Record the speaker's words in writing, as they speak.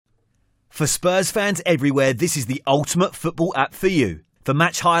For Spurs fans everywhere, this is the ultimate football app for you. For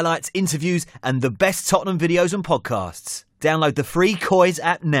match highlights, interviews, and the best Tottenham videos and podcasts. Download the free Coys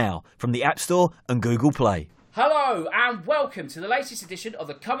app now from the App Store and Google Play. Hello and welcome to the latest edition of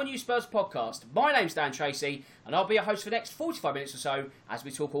the Come On You Spurs podcast. My name's Dan Tracy and I'll be your host for the next 45 minutes or so as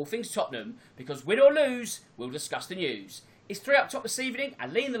we talk all things Tottenham, because win or lose, we'll discuss the news. It's 3 up top this evening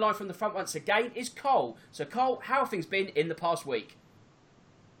and leading the line from the front once again is Cole. So Cole, how have things been in the past week?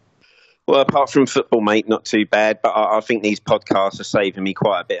 Well, apart from football, mate, not too bad. But I think these podcasts are saving me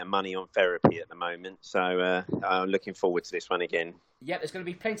quite a bit of money on therapy at the moment. So I'm looking forward to this one again. Yep, there's going to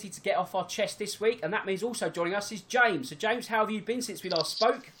be plenty to get off our chest this week. And that means also joining us is James. So James, how have you been since we last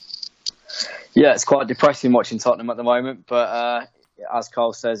spoke? Yeah, it's quite depressing watching Tottenham at the moment. But as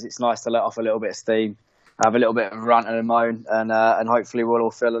Cole says, it's nice to let off a little bit of steam, have a little bit of a rant and a moan, and hopefully we'll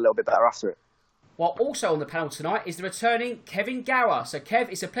all feel a little bit better after it. Well, also on the panel tonight is the returning Kevin Gower. So, Kev,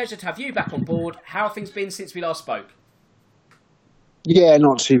 it's a pleasure to have you back on board. How have things been since we last spoke? Yeah,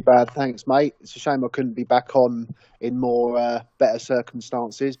 not too bad, thanks, mate. It's a shame I couldn't be back on in more better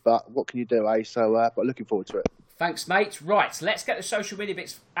circumstances, but what can you do, eh? So, but looking forward to it. Thanks, mate. Right, let's get the social media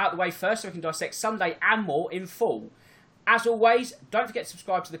bits out of the way first so we can dissect Sunday and more in full. As always, don't forget to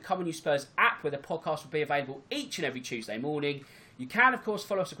subscribe to the Come On You Spurs app, where the podcast will be available each and every Tuesday morning. You can, of course,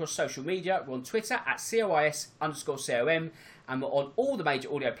 follow us across social media. We're on Twitter at COIS_COM, and we're on all the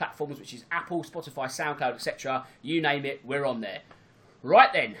major audio platforms, which is Apple, Spotify, SoundCloud, etc. You name it, we're on there.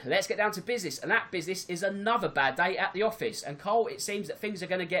 Right then, let's get down to business, and that business is another bad day at the office. And Cole, it seems that things are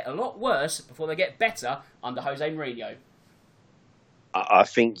going to get a lot worse before they get better under Jose Mourinho. I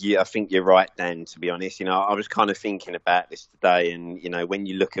think you're right, Dan, to be honest. You know, I was kind of thinking about this today, and, you know, when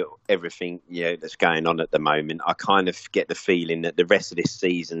you look at everything, that's going on at the moment, I kind of get the feeling that the rest of this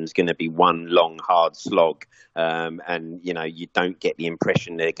season is going to be one long, hard slog. And, you know, you don't get the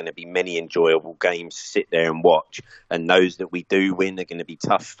impression there are going to be many enjoyable games to sit there and watch. And those that we do win are going to be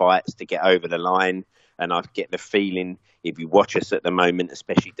tough fights to get over the line. And I get the feeling, if you watch us at the moment,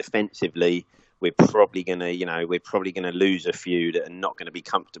 especially defensively, we're probably going to lose a few that are not going to be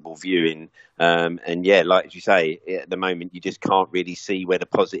comfortable viewing. And yeah, like you say, at the moment, you just can't really see where the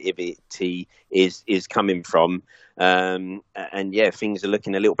positivity is coming from. And yeah, things are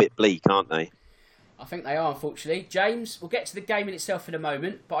looking a little bit bleak, aren't they? I think they are, unfortunately. James, we'll get to the game in itself in a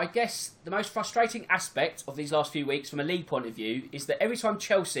moment, but I guess the most frustrating aspect of these last few weeks from a league point of view is that every time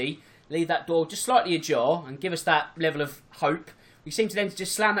Chelsea leave that door just slightly ajar and give us that level of hope, we seem to then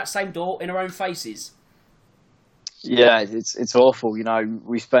just slam that same door in our own faces. Yeah, it's awful. You know,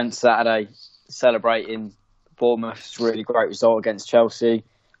 we spent Saturday celebrating Bournemouth's really great result against Chelsea.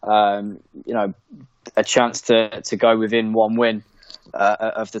 You know, a chance to go within one win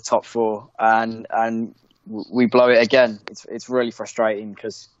of the top four, and we blow it again. It's really frustrating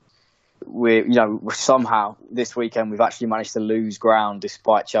because we're somehow this weekend we've actually managed to lose ground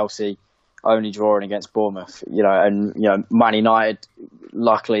despite Chelsea only drawing against Bournemouth, and Man United,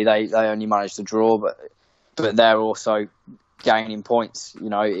 luckily they only managed to draw, but they're also gaining points,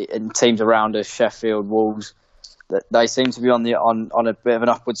 and teams around us, Sheffield, Wolves, they seem to be on a bit of an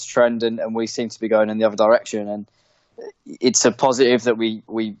upwards trend, and we seem to be going in the other direction. And it's a positive that we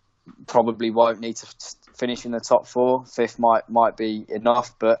probably won't need to finish in the top four. Fifth might be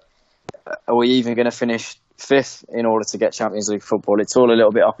enough, but are we even going to finish fifth in order to get Champions League football? It's all a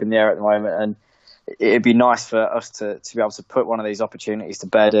little bit up in the air at the moment, and it'd be nice for us to be able to put one of these opportunities to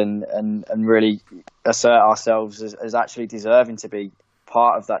bed and really assert ourselves as actually deserving to be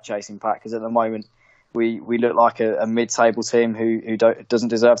part of that chasing pack, because at the moment we look like a mid-table team who doesn't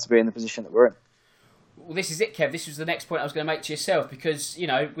deserve to be in the position that we're in. Well, this is it, Kev. This was the next point I was going to make to yourself, because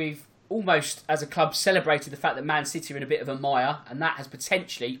we've almost as a club celebrated the fact that Man City are in a bit of a mire, and that has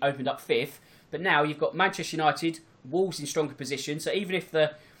potentially opened up fifth. But now you've got Manchester United, Wolves in stronger position. So even if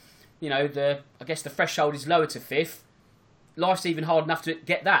the threshold is lower to fifth, life's even hard enough to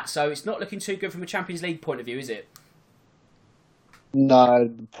get that. So it's not looking too good from a Champions League point of view, is it? No,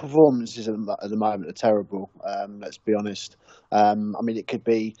 the performances at the moment are terrible. Let's be honest. It could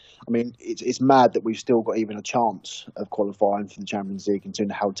be. It's mad that we've still got even a chance of qualifying for the Champions League, considering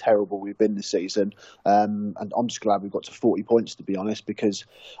how terrible we've been this season. And I'm just glad we've got to 40 points, to be honest, because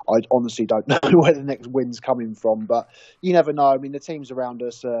I honestly don't know where the next win's coming from. But you never know. The teams around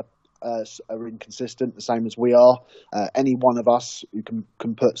us are inconsistent, the same as we are. Any one of us who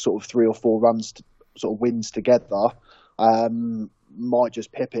can put sort of 3 or 4 runs, sort of wins together, might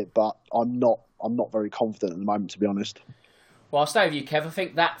just pip it, but I'm not very confident at the moment, to be honest. Well, I'll stay with you, Kev. I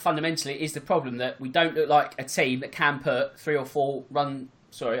think that fundamentally is the problem, that we don't look like a team that can put a 3 or 4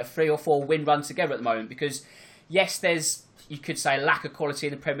 win run together at the moment. Because yes, there's you could say, lack of quality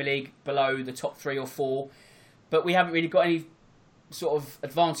in the Premier League below the top 3 or 4. But we haven't really got any sort of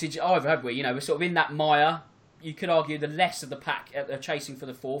advantage either, have we? You know, we're sort of in that mire. You could argue the less of the pack are chasing for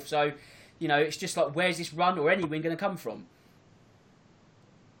the 4th. So, you know, it's just like, where's this run or any win going to come from?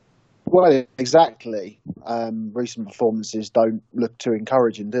 Well, exactly. Recent performances don't look too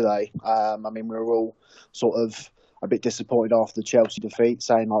encouraging, do they? I mean, we were all sort of a bit disappointed after the Chelsea defeat,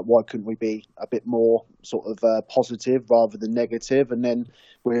 saying, like, why couldn't we be a bit more sort of positive rather than negative? And then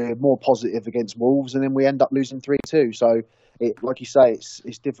we're more positive against Wolves, and then we end up losing 3-2. So, like you say,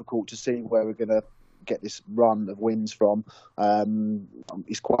 it's difficult to see where we're going to get this run of wins from.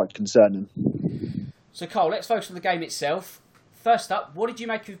 It's quite concerning. So, Cole, let's focus on the game itself. First up, what did you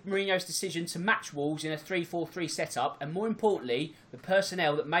make of Mourinho's decision to match Wolves in a 3-4-3 setup, and more importantly, the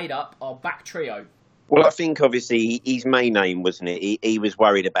personnel that made up our back trio? Well, I think obviously his main aim, wasn't it? He was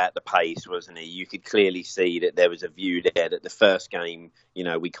worried about the pace, wasn't he? You could clearly see that there was a view there that the first game, you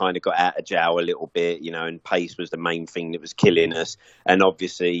know, we kind of got out of jail a little bit, you know, and pace was the main thing that was killing us. And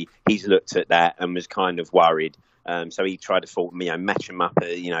obviously he's looked at that and was kind of worried. So he tried to match them up,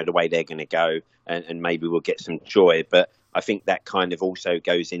 the way they're going to go, and maybe we'll get some joy. But I think that kind of also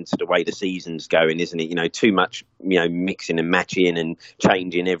goes into the way the season's going, isn't it? You know, too much, mixing and matching and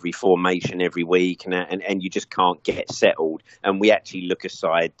changing every formation every week, and you just can't get settled. And we actually look a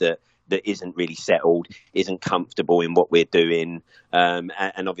side that isn't really settled, isn't comfortable in what we're doing,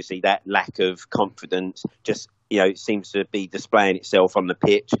 and obviously that lack of confidence just seems to be displaying itself on the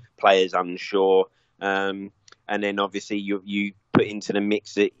pitch. Players unsure. And then obviously you put into the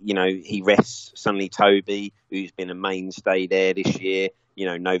mix that, he rests suddenly Toby, who's been a mainstay there this year,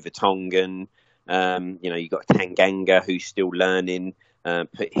 Nova Tongan. You've got Tanganga, who's still learning.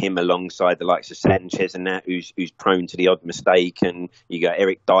 Put him alongside the likes of Sanchez and that, who's prone to the odd mistake. And you got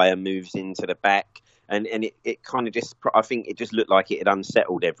Eric Dyer moves into the back. And it kind of just, I think it just looked like it had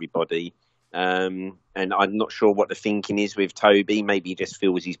unsettled everybody. And I'm not sure what the thinking is with Toby. Maybe he just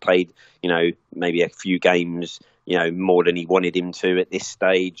feels he's played, maybe a few games, more than he wanted him to at this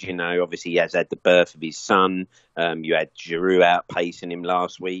stage. Obviously he has had the birth of his son. You had Giroud outpacing him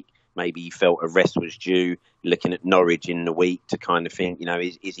last week. Maybe he felt a rest was due, looking at Norwich in the week to kind of think,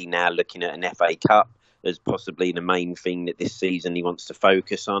 is he now looking at an FA Cup as possibly the main thing that this season he wants to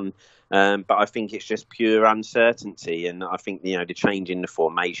focus on. But I think it's just pure uncertainty. And I think, the change in the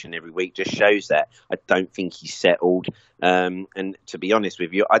formation every week just shows that. I don't think he's settled. And to be honest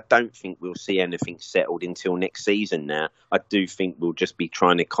with you, I don't think we'll see anything settled until next season now. I do think we'll just be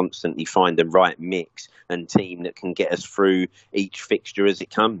trying to constantly find the right mix and team that can get us through each fixture as it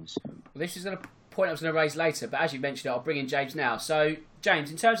comes. Well, this is a point I was going to raise later, but as you mentioned, I'll bring in James now. So, James,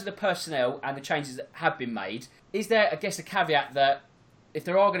 in terms of the personnel and the changes that have been made, is there, I guess, a caveat that if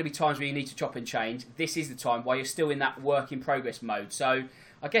there are going to be times where you need to chop and change, this is the time while you're still in that work in progress mode? So,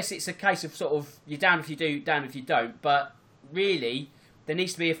 I guess it's a case of sort of you're down if you do, down if you don't, but really, there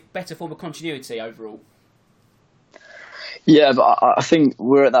needs to be a better form of continuity overall. Yeah, but I think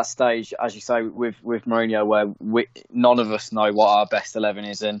we're at that stage, as you say, with Mourinho, where none of us know what our best 11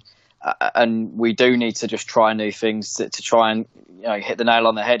 is, and we do need to just try new things to try and hit the nail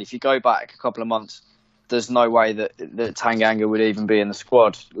on the head. If you go back a couple of months, there's no way that Tanganga would even be in the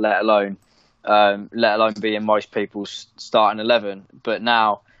squad, let alone be in most people's starting 11. But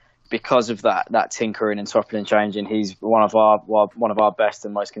now, because of that tinkering and swapping and changing, he's one of our best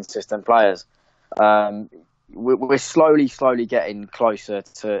and most consistent players. We're slowly getting closer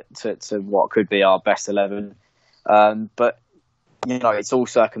to what could be our best 11. But it's all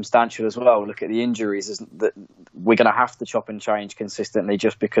circumstantial as well. Look at the injuries. That we're going to have to chop and change consistently,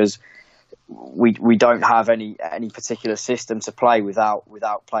 just because we don't have any particular system to play without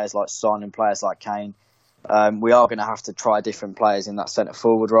players like Son and players like Kane. We are going to have to try different players in that centre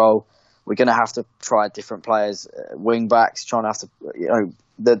forward role. We're going to have to try different players, wing backs. Trying to have to,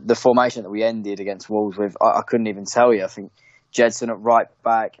 the formation that we ended against Wolves with, I couldn't even tell you. I think Jedson at right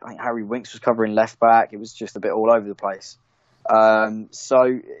back. I think Harry Winks was covering left back. It was just a bit all over the place.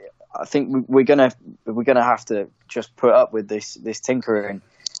 So I think we're gonna have to just put up with this tinkering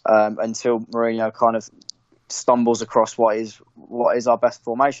until Mourinho kind of stumbles across what is our best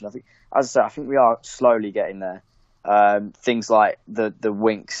formation. I think, as I say, we are slowly getting there. Things like the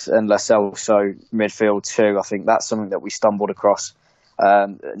Winks and Lo Celso midfield too. I think that's something that we stumbled across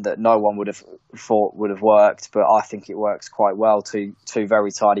that no one would have thought would have worked, but I think it works quite well. Two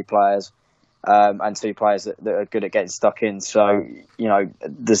very tidy players. And two players that are good at getting stuck in. So,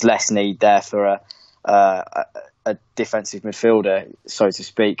 there's less need there for a defensive midfielder, so to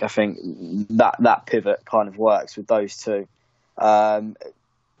speak. I think that pivot kind of works with those two. But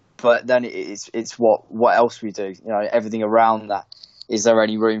but then it's what else we do. You know, everything around that. Is there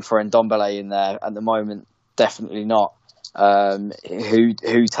any room for Ndombele in there at the moment? Definitely not.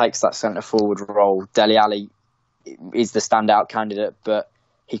 Who takes that centre forward role? Dele Alli is the standout candidate, but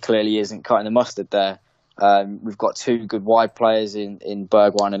he clearly isn't cutting the mustard there. We've got two good wide players in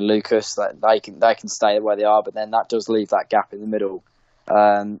Bergwijn and Lucas that they can stay where they are, but then that does leave that gap in the middle.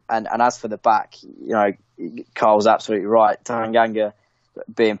 And as for the back, you know, Carl's absolutely right. Tanganga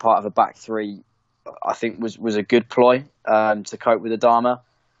being part of a back three, I think was a good ploy to cope with Adama.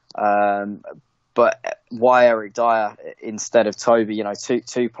 But why Eric Dyer instead of Toby? You know,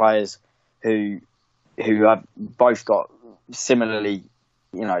 two players who have both got similarly,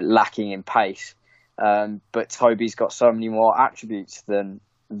 you know, lacking in pace. But Toby's got so many more attributes than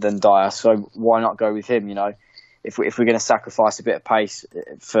Dyer, so why not go with him? You know, if we're going to sacrifice a bit of pace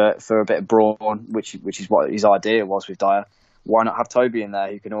for a bit of brawn, which is what his idea was with Dyer, why not have Toby in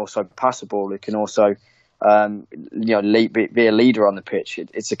there who can also pass the ball, who can also be a leader on the pitch?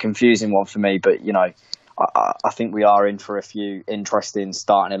 It's a confusing one for me, but you know, I think we are in for a few interesting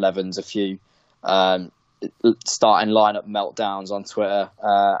starting 11s, a few starting lineup meltdowns on Twitter,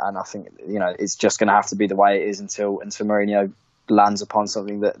 and I think, you know, it's just going to have to be the way it is until Mourinho lands upon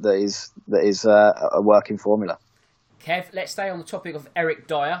something that is a working formula. Kev, let's stay on the topic of Eric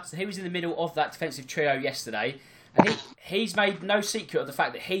Dyer. So he was in the middle of that defensive trio yesterday, and he's made no secret of the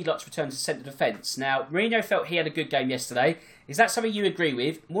fact that he'd like to return to centre defence. Now, Mourinho felt he had a good game yesterday. Is that something you agree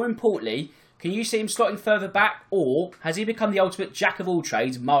with? More importantly, can you see him slotting further back, or has he become the ultimate jack of all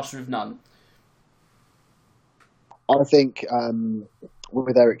trades, master of none? I think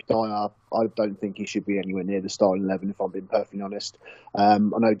with Eric Dyer, I don't think he should be anywhere near the starting 11, if I'm being perfectly honest. I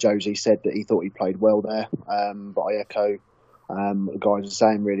know Josie said that he thought he played well there, but I echo what the guys are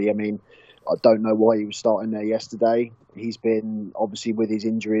saying, really. I mean, I don't know why he was starting there yesterday. He's been, obviously, with his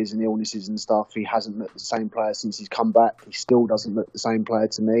injuries and illnesses and stuff, he hasn't looked the same player since he's come back. He still doesn't look the same player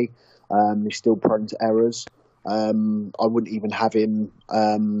to me. He's still prone to errors. I wouldn't even have him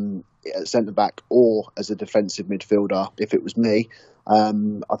at centre-back or as a defensive midfielder if it was me.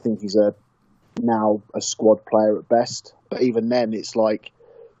 I think he's now a squad player at best. But even then, it's like,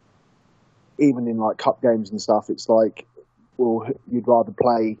 even in like cup games and stuff, it's like, well, you'd rather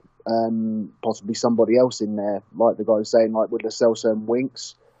play possibly somebody else in there, like the guy was saying, like with Lo Celso and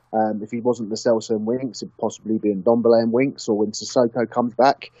Winks. If he wasn't Lo Celso and Winks, it'd possibly be Ndombele and Winks, or when Sissoko comes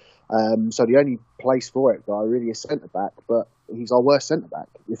back. So the only place for it, guy, really is centre-back, but he's our worst centre-back,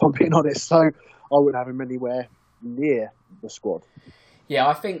 if I'm being honest. So I wouldn't have him anywhere near the squad. Yeah,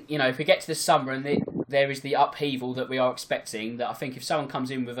 I think, you know, if we get to the summer and there is the upheaval that we are expecting, that I think if someone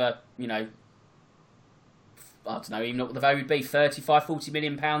comes in with a, you know, I don't know even what the value would be, 35, 40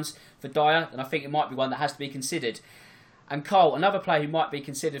 million pounds for Dyer, then I think it might be one that has to be considered. And Carl, another player who might be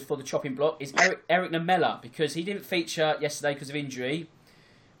considered for the chopping block is Eric Lamela, because he didn't feature yesterday because of injury.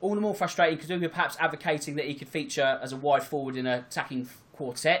 All the more frustrating because we were perhaps advocating that he could feature as a wide forward in an attacking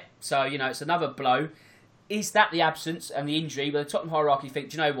quartet. So, you know, it's another blow. Is that the absence and the injury where the Tottenham hierarchy think,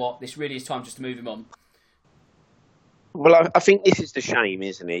 do you know what, this really is time just to move him on? Well, I think this is the shame,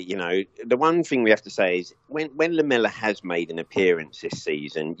 isn't it? You know, the one thing we have to say is when Lamela has made an appearance this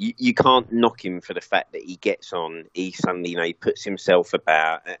season, you can't knock him for the fact that he gets on, he suddenly, you know, he puts himself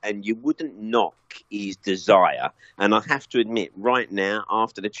about, and you wouldn't knock his desire. And I have to admit, right now,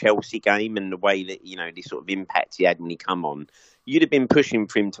 after the Chelsea game and the way that, you know, the sort of impact he had when he come on, you'd have been pushing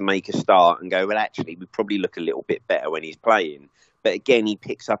for him to make a start and go, well, actually, we probably look a little bit better when he's playing. But again, he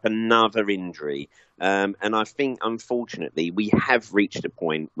picks up another injury. And I think, unfortunately, we have reached a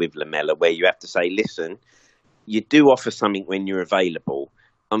point with Lamela where you have to say, listen, you do offer something when you're available.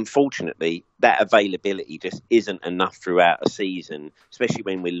 Unfortunately, that availability just isn't enough throughout a season, especially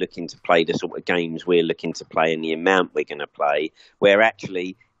when we're looking to play the sort of games we're looking to play and the amount we're going to play, where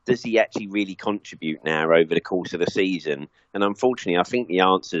actually, does he actually really contribute now over the course of the season? And unfortunately, I think the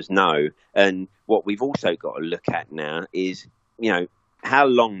answer is no. And what we've also got to look at now is, you know, how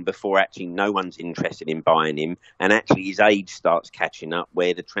long before actually no one's interested in buying him and actually his age starts catching up,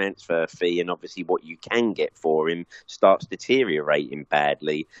 where the transfer fee and obviously what you can get for him starts deteriorating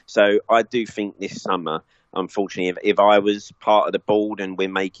badly. So I do think this summer, unfortunately, if I was part of the board and we're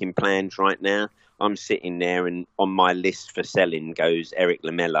making plans right now, I'm sitting there and on my list for selling goes Eric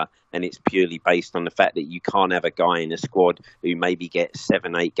Lamela, and it's purely based on the fact that you can't have a guy in a squad who maybe gets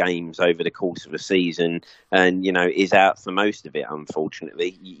 7-8 games over the course of a season and, you know, is out for most of it,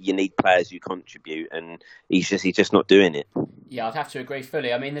 unfortunately. You need players who contribute, and he's just not doing it. Yeah, I'd have to agree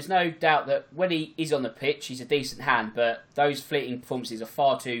fully. I mean, there's no doubt that when he is on the pitch, he's a decent hand, but those fleeting performances are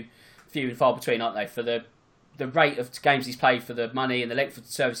far too few and far between, aren't they, for the the rate of games he's played for the money and the length of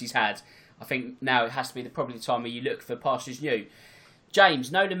the service he's had, I think now it has to be probably the time where you look for pastures new.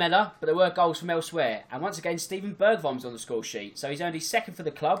 James, no Lamella, but there were goals from elsewhere. And once again, Steven Bergwijn's on the score sheet. So he's only second for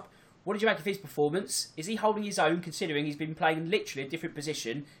the club. What did you make of his performance? Is he holding his own, considering he's been playing literally a different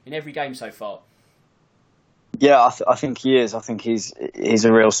position in every game so far? Yeah, I think he is. I think he's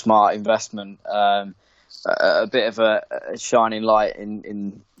a real smart investment. A bit of a shining light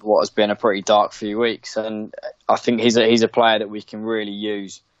in what has been a pretty dark few weeks. And I think he's a player that we can really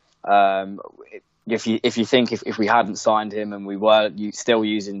use. If you think if we hadn't signed him and we were still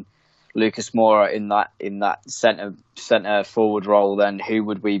using Lucas Moura in that centre forward role, then who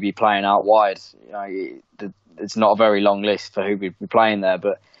would we be playing out wide? It's not a very long list for who we'd be playing there,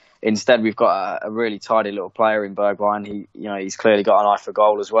 but instead we've got a really tidy little player in Bergwijn. He's clearly got an eye for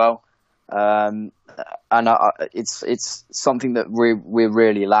goal as well, and it's something that we're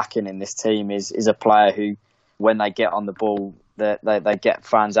really lacking in this team is a player who, when they get on the ball, they get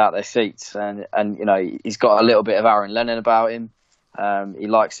fans out their seats, and he's got a little bit of Aaron Lennon about him. He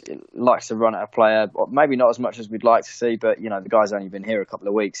likes to run at a player, maybe not as much as we'd like to see, but the guy's only been here a couple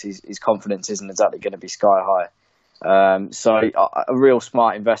of weeks. His confidence isn't exactly going to be sky high. So a real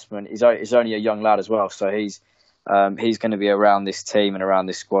smart investment. He's only a young lad as well, so he's going to be around this team and around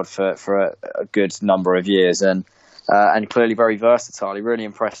this squad for a good number of years, and clearly very versatile. He really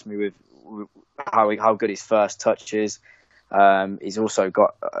impressed me with how good his first touch is. He's also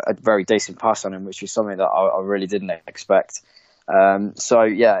got a very decent pass on him, which is something that I really didn't expect. So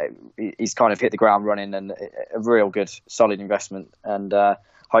yeah, he's kind of hit the ground running, and a real good, solid investment. And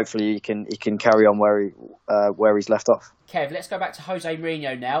hopefully he can carry on where he's left off. Kev, let's go back to Jose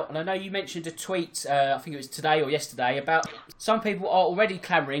Mourinho now. And I know you mentioned a tweet, I think it was today or yesterday, about some people are already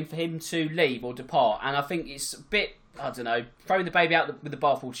clamouring for him to leave or depart. And I think it's a bit, I don't know, throwing the baby out with the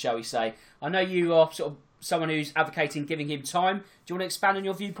bathwater, shall we say. I know you are sort of someone who's advocating giving him time. Do you want to expand on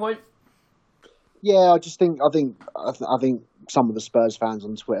your viewpoint? Yeah, I think some of the Spurs fans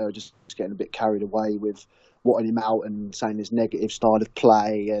on Twitter are just getting a bit carried away with wanting him out and saying his negative style of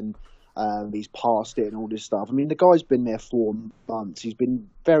play and he's past it and all this stuff. I mean, the guy's been there 4 months. He's been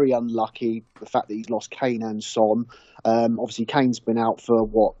very unlucky. The fact that he's lost Kane and Son. Obviously, Kane's been out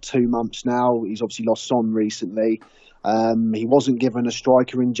for 2 months now. He's obviously lost Son recently. He wasn't given a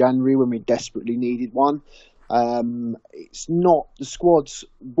striker in January when we desperately needed one. The squad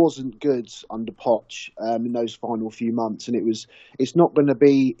wasn't good under Poch in those final few months, and he's not going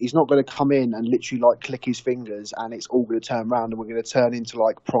to come in and literally click his fingers and it's all going to turn around and we're going to turn into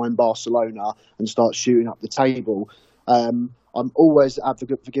prime Barcelona and start shooting up the table. I'm always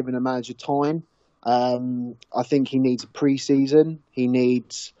advocate for giving a manager time. I think he needs a pre-season. He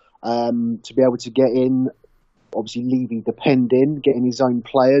needs to be able to get in, obviously Levy depending, getting his own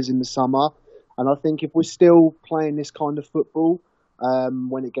players in the summer. And I think if we're still playing this kind of football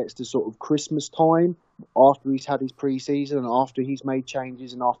when it gets to sort of Christmas time, after he's had his pre-season and after he's made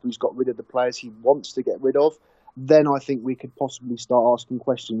changes and after he's got rid of the players he wants to get rid of, then I think we could possibly start asking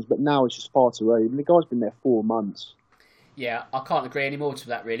questions. But now it's just far too early. I mean, the guy's been there 4 months. Yeah, I can't agree any more to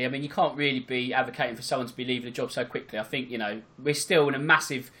that, really. I mean, you can't really be advocating for someone to be leaving a job so quickly. I think, we're still in a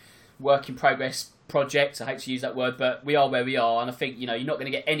massive work in progress project. I hate to use that word, but we are where we are, and I think you're not going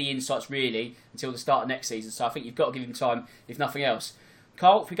to get any insights really until the start of next season. So I think you've got to give him time, if nothing else.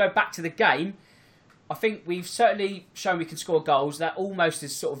 Carl, if we go back to the game, I think we've certainly shown we can score goals. That almost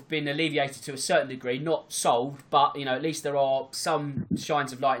has sort of been alleviated to a certain degree, not solved, but at least there are some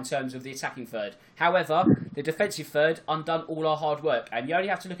shines of light in terms of the attacking third. However, the defensive third undone all our hard work, and you only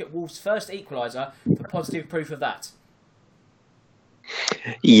have to look at Wolves' first equaliser for positive proof of that.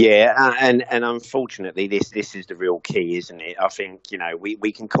 Yeah, and unfortunately, this is the real key, isn't it? I think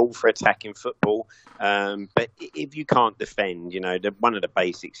we can call for attacking football, but if you can't defend, one of the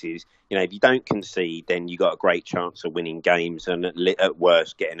basics is if you don't concede, then you got a great chance of winning games, and at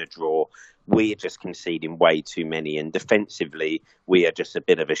worst getting a draw. We're just conceding way too many, and defensively we are just a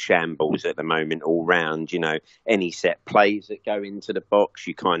bit of a shambles at the moment all round. Any set plays that go into the box,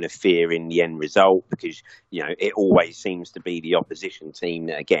 you kind of fear in the end result because it always seems to be the opposition team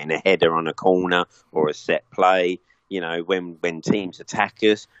that are getting a header on a corner or a set play. When teams attack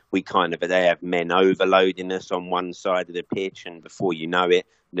us, they have men overloading us on one side of the pitch, and before you know it,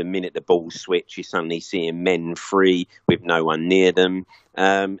 the minute the ball's switched, you're suddenly seeing men free with no one near them.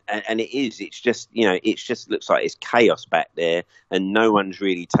 And it just looks like it's chaos back there, and no one's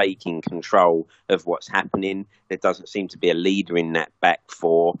really taking control of what's happening. There doesn't seem to be a leader in that back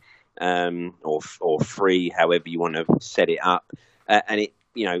four, or three, however you want to set it up. And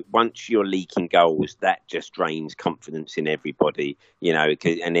once you're leaking goals, that just drains confidence in everybody,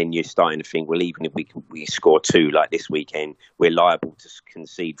 and then you're starting to think, well, even if we score 2 like this weekend, we're liable to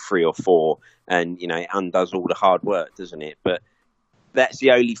concede 3 or 4, and, it undoes all the hard work, doesn't it? But that's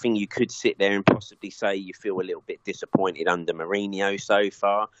the only thing you could sit there and possibly say you feel a little bit disappointed under Mourinho so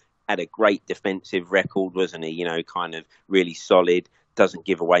far. Had a great defensive record, wasn't he? Kind of really solid, doesn't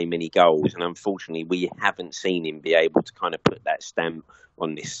give away many goals. And unfortunately, we haven't seen him be able to kind of put that stamp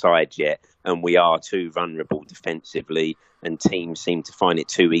on this side yet. And we are too vulnerable defensively, and teams seem to find it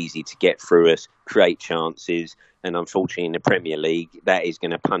too easy to get through us, create chances. And unfortunately, in the Premier League, that is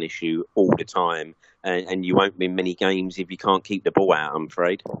going to punish you all the time. And you won't win many games if you can't keep the ball out, I'm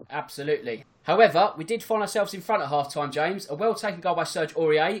afraid. Absolutely. However, we did find ourselves in front at half-time, James. A well-taken goal by Serge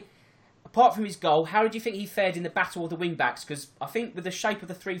Aurier. Apart from his goal, how did you think he fared in the battle of the wing-backs? Because I think with the shape of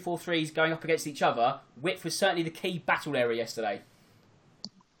the 3-4-3s going up against each other, width was certainly the key battle area yesterday.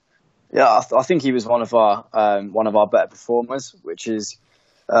 Yeah, I think he was one of our better performers, which is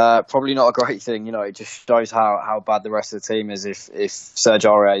probably not a great thing. It just shows how bad the rest of the team is if Serge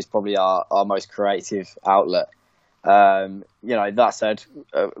Aurier is probably our most creative outlet. That said,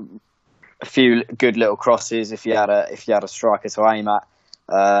 a few good little crosses if you had a striker to aim at.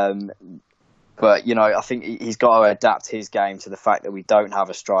 But I think he's got to adapt his game to the fact that we don't have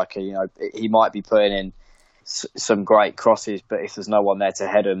a striker. He might be putting in some great crosses, but if there's no one there to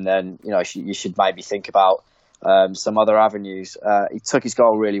head him, then you should maybe think about some other avenues. He took his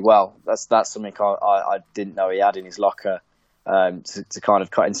goal really well. That's something I didn't know he had in his locker, to kind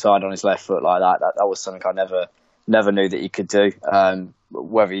of cut inside on his left foot like that. That was something I never knew that he could do.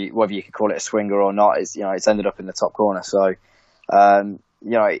 Whether you could call it a swinger or not, it's ended up in the top corner. So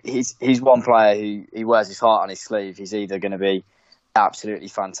he's one player who he wears his heart on his sleeve. He's either going to be absolutely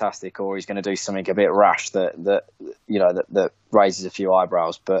fantastic or he's going to do something a bit rash that raises a few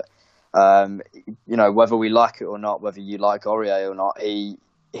eyebrows. But whether we like it or not, whether you like Aurier or not,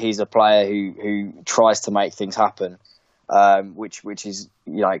 he's a player who tries to make things happen, which is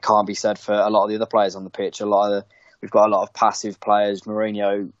it can't be said for a lot of the other players on the pitch. We've got a lot of passive players.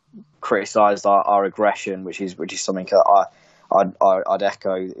 Mourinho criticised our aggression, which is something that I'd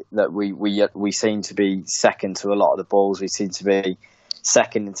echo. That we seem to be second to a lot of the balls. We seem to be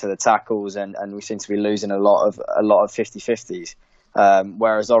second into the tackles, and we seem to be losing a lot of 50-50s.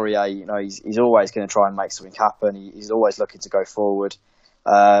 Whereas Aurier, he's always going to try and make something happen. He's always looking to go forward,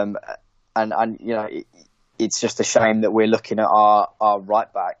 and it's just a shame that we're looking at our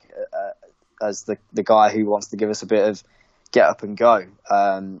right back as the guy who wants to give us a bit of get up and go.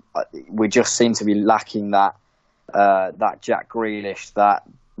 We just seem to be lacking that Jack Grealish,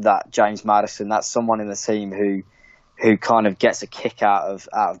 that James Maddison. That's someone in the team who kind of gets a kick out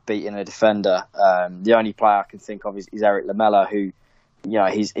of beating a defender. The only player I can think of is Eric Lamela, who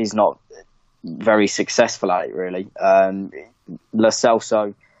he's not very successful at it really. Lo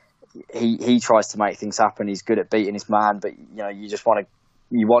Celso, he tries to make things happen. He's good at beating his man, but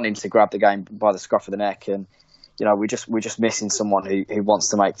you want him to grab the game by the scruff of the neck, and we're just missing someone who wants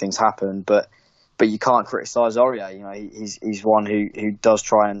to make things happen. But you can't criticise Aurier. He's one who does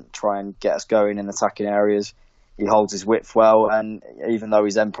try and get us going in attacking areas. He holds his width well, and even though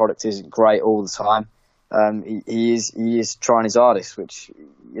his end product isn't great all the time, he is trying his hardest, which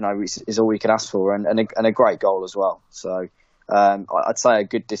is all we can ask for, and a great goal as well. So I'd say a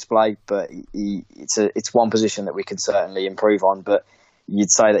good display, but it's one position that we can certainly improve on. But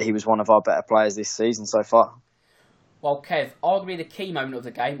you'd say that he was one of our better players this season so far. Well, Kev, arguably the key moment of the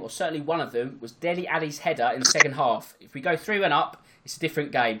game, or certainly one of them, was Dele Alli's header in the second half. If we go 3-1 up, it's a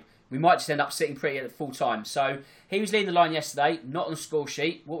different game. We might just end up sitting pretty at the full time. So he was leading the line yesterday, not on the score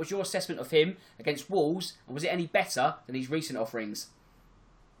sheet. What was your assessment of him against Wolves, and was it any better than his recent offerings?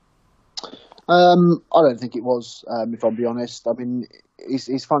 I don't think it was, if I'm being honest. I mean,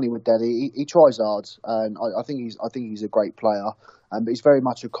 it's funny with Dele. He tries hard, and I think he's a great player. But he's very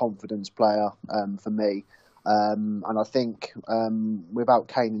much a confidence player for me. And I think without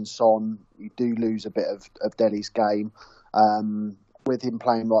Kane and Son, you do lose a bit of Dele's game. With him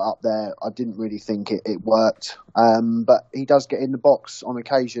playing right up there, I didn't really think it worked. But he does get in the box on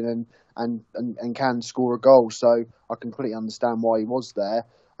occasion and can score a goal. So I completely understand why he was there.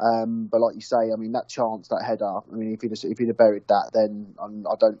 But like you say, I mean, that chance, that header, I mean, if he'd have buried that, then I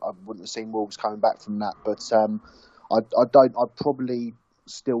wouldn't have seen Wolves coming back from that. But I'd probably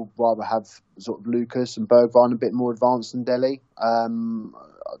still rather have sort of Lucas and Bergwijn a bit more advanced than Dele. I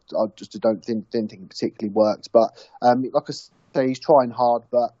just didn't think it particularly worked. But like I So he's trying hard,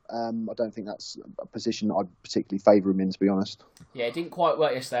 but I don't think that's a position that I'd particularly favour him in, to be honest. Yeah, it didn't quite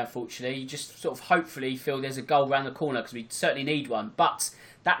work yesterday, unfortunately. You just sort of hopefully feel there's a goal round the corner, because we certainly need one. But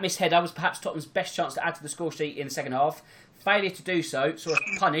that missed header was perhaps Tottenham's best chance to add to the score sheet in the second half. Failure to do so saw us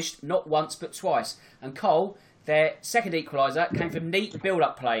punished not once but twice. And Cole, their second equaliser, came from neat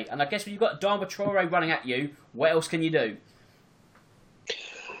build-up play. And I guess when you've got Adama Traore running at you, what else can you do?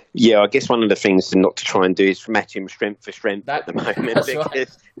 Yeah, I guess one of the things not to try and do is match him strength for strength at the moment, because right.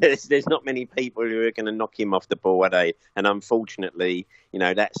 there's not many people who are going to knock him off the ball, are they? And unfortunately,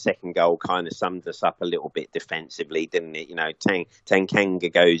 that second goal kind of summed us up a little bit defensively, didn't it?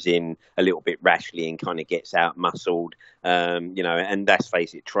 Tanganga goes in a little bit rashly and kind of gets out muscled. And let's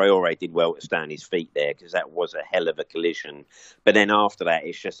face it, Traore did well to stay on his feet there, because that was a hell of a collision. But then after that,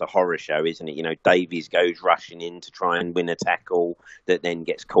 it's just a horror show, isn't it? Davies goes rushing in to try and win a tackle that then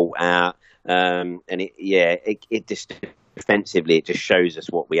gets caught out. And it just defensively, it just shows us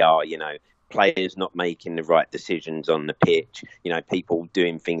what we are, players not making the right decisions on the pitch, people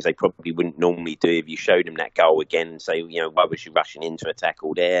doing things they probably wouldn't normally do. If you showed them that goal again and say, why was you rushing into a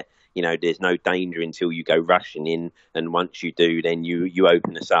tackle there? There's no danger until you go rushing in, and once you do, then you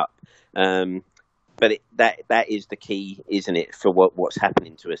open us up. But that is the key, isn't it, for what's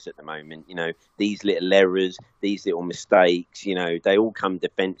happening to us at the moment? These little errors, these little mistakes, they all come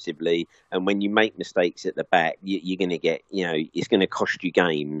defensively. And when you make mistakes at the back, you're going to get, it's going to cost you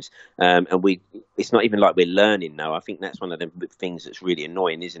games. And it's not even like we're learning now. I think that's one of the things that's really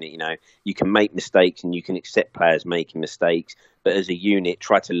annoying, isn't it? You can make mistakes and you can accept players making mistakes, but as a unit,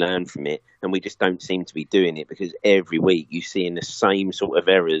 try to learn from it. And we just don't seem to be doing it, because every week you're seeing the same sort of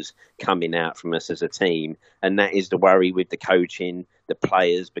errors coming out from us as a team. And that is the worry with the coaching, the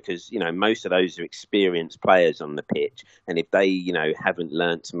players, because, most of those are experienced players on the pitch. And if they, haven't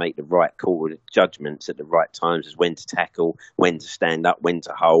learned to make the right call judgments at the right times as when to tackle, when to stand up, when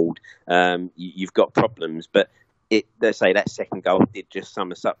to hold, you've got problems. But let's say that second goal did just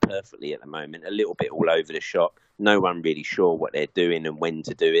sum us up perfectly at the moment. A little bit all over the shop. No one really sure what they're doing and when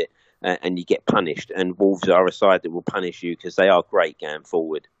to do it. And you get punished. And Wolves are a side that will punish you, because they are great going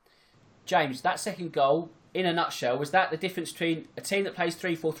forward. James, that second goal, in a nutshell, was that the difference between a team that plays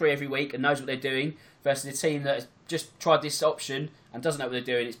 3-4-3 every week and knows what they're doing versus a team that has just tried this option and doesn't know what they're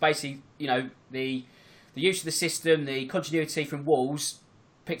doing? It's basically, the use of the system, the continuity from Wolves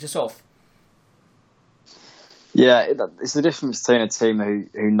picked us off. Yeah, it's the difference between a team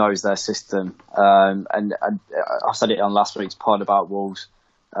who knows their system. And I said it on last week's pod about Wolves.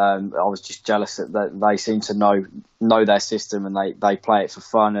 I was just jealous that they seem to know their system, and they play it for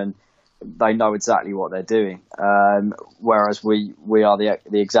fun, and they know exactly what they're doing. Whereas we are the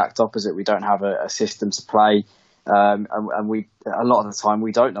exact opposite. We don't have a system to play, and we a lot of the time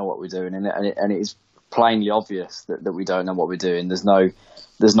we don't know what we're doing, and it is plainly obvious that we don't know what we're doing. There's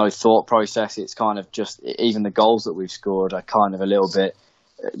no thought process. It's kind of just, even the goals that we've scored are kind of a little bit,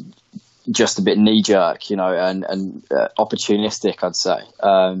 just a bit knee-jerk, and opportunistic, I'd say.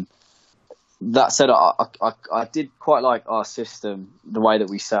 That said, I did quite like our system, the way that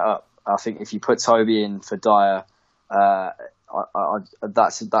we set up. I think if you put Toby in for Dyer,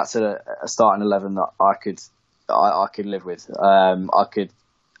 that's a starting 11 that I could live with.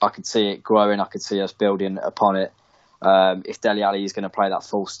 I could see it growing. I could see us building upon it. If Dele Alli is going to play that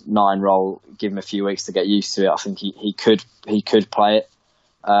false 9 role, give him a few weeks to get used to it. I think he could play it,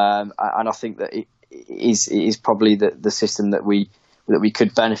 and I think that it is probably the system that we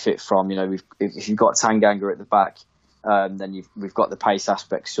could benefit from. If you've got Tanganga at the back, then we've got the pace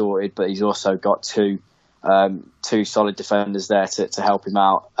aspect sorted, but he's also got two solid defenders there to help him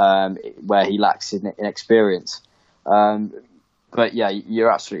out where he lacks in experience. But yeah,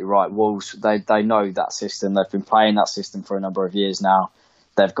 you're absolutely right. Wolves, they know that system. They've been playing that system for a number of years now.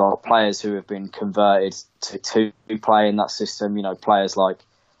 They've got players who have been converted to play in that system. Players like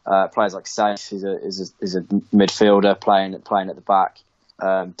Sace is a midfielder playing at the back.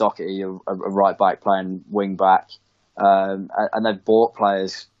 Doherty, a right back playing wing back, and they've bought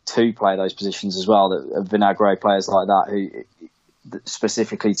players to play those positions as well. That Vinagre, players like that who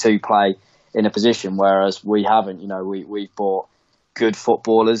specifically to play in a position, whereas we haven't. We've bought good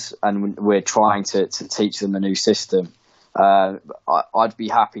footballers, and we're trying to teach them a new system. I'd be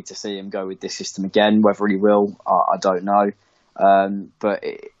happy to see him go with this system again. Whether he will, I don't know. But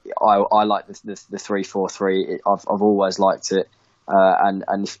I like the 3-4-3. I've always liked it,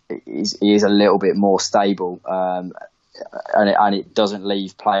 and he is a little bit more stable, and it doesn't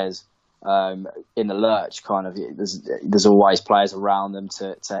leave players in the lurch. Kind of, there's always players around them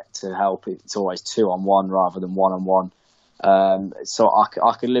to help. It's always 2-on-1 rather than 1-on-1. So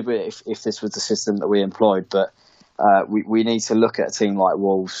I could live with it if this was the system that we employed, but we need to look at a team like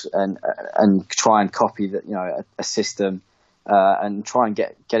Wolves and try and copy that, a system, and try and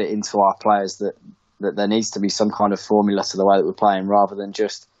get it into our players that there needs to be some kind of formula to the way that we're playing, rather than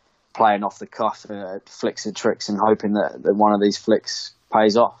just playing off the cuff, flicks and tricks, and hoping that one of these flicks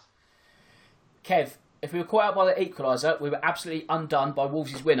pays off. Kev, if we were caught out by the equaliser, we were absolutely undone by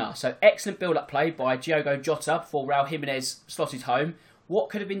Wolves' winner. So excellent build-up play by Diogo Jota before Raul Jimenez slotted home. What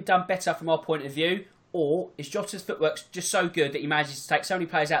could have been done better from our point of view? Or is Jota's footwork just so good that he manages to take so many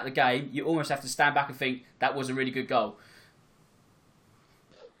players out of the game, you almost have to stand back and think that was a really good goal?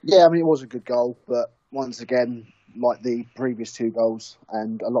 Yeah, I mean, it was a good goal, but once again, like the previous two goals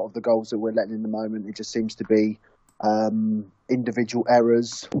and a lot of the goals that we're letting in the moment, it just seems to be individual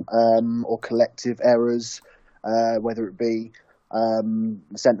errors or collective errors, whether it be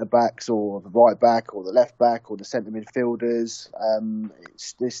the centre backs or the right back or the left back or the centre midfielders.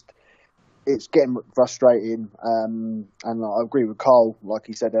 It's getting frustrating, and I agree with Carl, like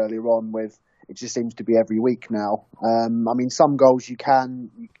he said earlier on, with it just seems to be every week now. I mean, some goals you can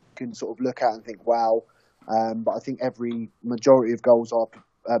sort of look at and think, wow, but I think every majority of goals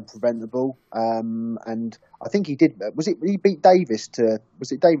are preventable. And I think he did. He beat Davis to?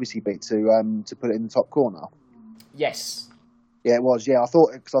 Was it Davis he beat to put it in the top corner? Yes. Yeah, it was. Yeah, I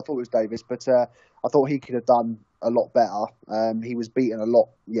thought it was Davis, but I thought he could have done a lot better. He was beaten a lot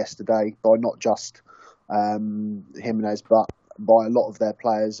yesterday by not just Jimenez, but by a lot of their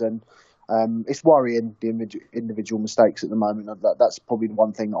players, and it's worrying, the individual mistakes at the moment. That's probably the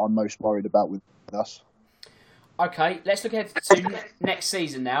one thing that I'm most worried about with us. Okay, let's look ahead to next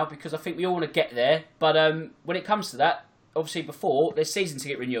season now, because I think we all want to get there. But when it comes to that, obviously before, there's season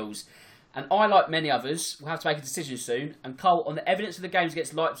ticket renewals. And I, like many others, will have to make a decision soon. And Cole, on the evidence of the games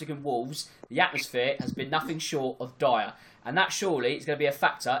against Leipzig and Wolves, the atmosphere has been nothing short of dire. And that surely is going to be a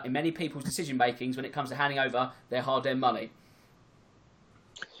factor in many people's decision makings when it comes to handing over their hard-earned money.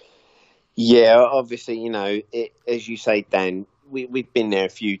 Yeah, obviously, as you say, Dan, we've been there a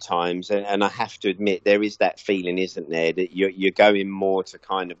few times, and I have to admit there is that feeling, isn't there, that you're going more to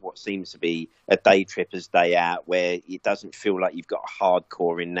kind of what seems to be a day tripper's day out, where it doesn't feel like you've got a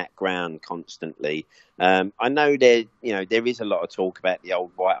hardcore in that ground constantly. I know there is a lot of talk about the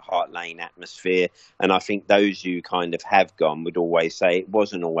old White Hart Lane atmosphere, and I think those who kind of have gone would always say it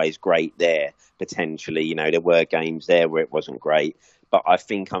wasn't always great there. Potentially, there were games there where it wasn't great. But I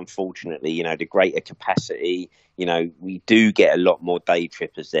think, unfortunately, the greater capacity, we do get a lot more day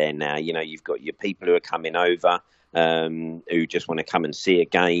trippers there now. You've got your people who are coming over, who just want to come and see a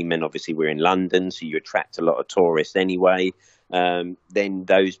game. And obviously we're in London, so you attract a lot of tourists anyway. Then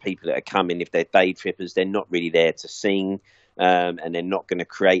those people that are coming, if they're day trippers, they're not really there to sing. And they're not going to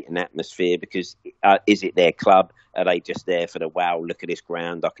create an atmosphere because is it their club? Are they just there for the, wow, look at this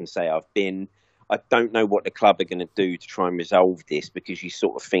ground, I can say I've been. I don't know what the club are going to do to try and resolve this, because you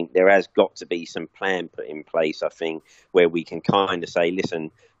sort of think there has got to be some plan put in place, I think, where we can kind of say,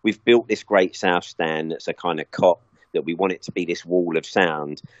 listen, we've built this great South Stand that's a kind of cop, that we want it to be this wall of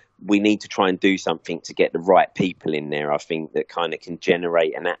sound. We need to try and do something to get the right people in there, I think, that kind of can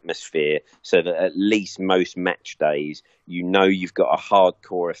generate an atmosphere so that at least most match days, you've got a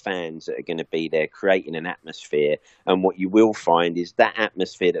hardcore of fans that are going to be there creating an atmosphere. And what you will find is that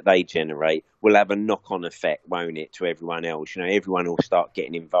atmosphere that they generate will have a knock-on effect, won't it, to everyone else? Everyone will start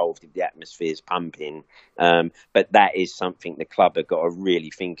getting involved if the atmosphere's pumping. But that is something the club have got to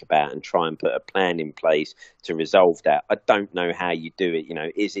really think about and try and put a plan in place to resolve that. I don't know how you do it.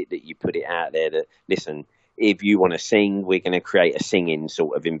 Is it that you put it out there that, listen, if you want to sing, we're going to create a singing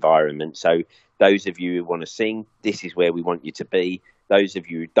sort of environment. So those of you who want to sing, this is where we want you to be. Those of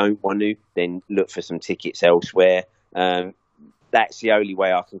you who don't want to, then look for some tickets elsewhere. That's the only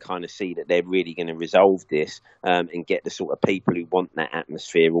way I can kind of see that they're really going to resolve this and get the sort of people who want that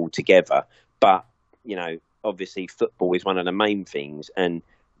atmosphere all together. But, obviously football is one of the main things. And,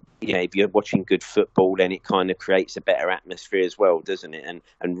 if you're watching good football, then it kind of creates a better atmosphere as well, doesn't it?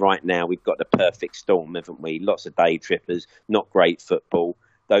 And right now we've got the perfect storm, haven't we? Lots of day trippers, not great football.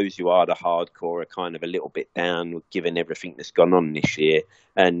 Those who are the hardcore are kind of a little bit down given everything that's gone on this year.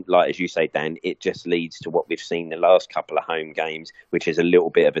 And like, as you say, Dan, it just leads to what we've seen the last couple of home games, which is a little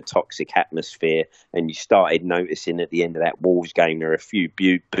bit of a toxic atmosphere. And you started noticing at the end of that Wolves game, there are a few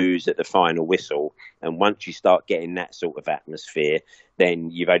boos at the final whistle. And once you start getting that sort of atmosphere,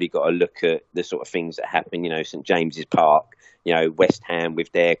 then you've only got to look at the sort of things that happen, St James's Park, West Ham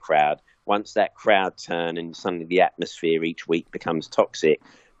with their crowd. Once that crowd turn and suddenly the atmosphere each week becomes toxic,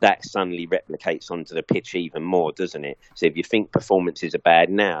 that suddenly replicates onto the pitch even more, doesn't it? So if you think performances are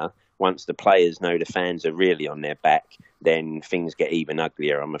bad now, once the players know the fans are really on their back, then things get even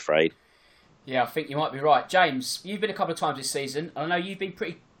uglier, I'm afraid. Yeah, I think you might be right. James, you've been a couple of times this season. I know you've been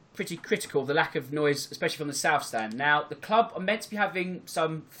pretty critical of the lack of noise, especially from the South Stand. Now, the club are meant to be having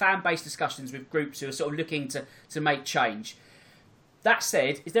some fan-based discussions with groups who are sort of looking to make change. That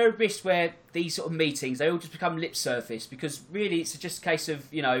said, is there a risk where these sort of meetings, they all just become lip service? Because really it's just a case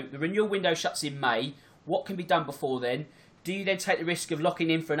of, the renewal window shuts in May. What can be done before then? Do you then take the risk of locking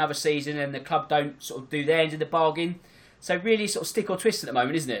in for another season and the club don't sort of do their end of the bargain? So really sort of stick or twist at the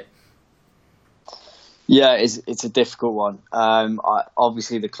moment, isn't it? Yeah, it's a difficult one.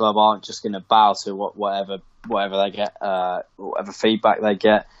 Obviously, the club aren't just going to bow to whatever they get, whatever feedback they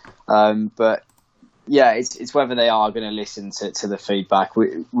get. But yeah, it's whether they are going to listen to the feedback.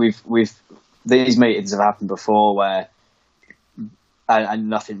 We've these meetings have happened before where and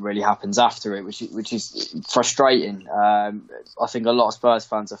nothing really happens after it, which is frustrating. I think a lot of Spurs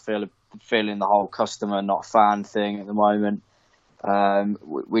fans are feeling the whole customer not fan thing at the moment,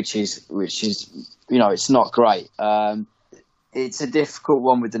 which is it's not great. It's a difficult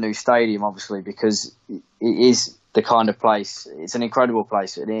one with the new stadium, obviously, because it is the kind of place. It's an incredible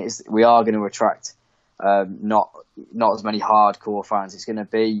place. We are going to attract not as many hardcore fans. It's going to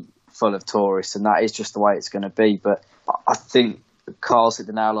be full of tourists, and that is just the way it's going to be. But I think Carl's hit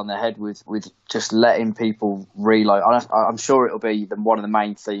the nail on the head with just letting people reload. I'm sure it'll be one of the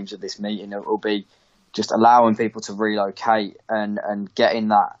main themes of this meeting. It will be just allowing people to relocate and getting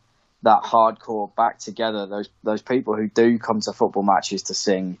that hardcore back together. Those people who do come to football matches to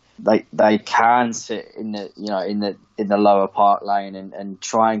sing, they can sit in the lower Park Lane and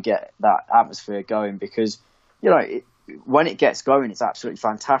try and get that atmosphere going, because when it gets going, it's absolutely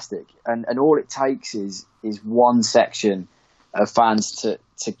fantastic. And all it takes is one section of fans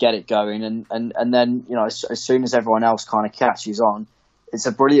to get it going, and then as soon as everyone else kind of catches on, it's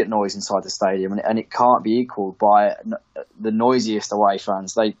a brilliant noise inside the stadium, and it can't be equalled by the noisiest away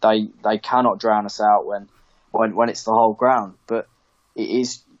fans. They cannot drown us out when it's the whole ground. But it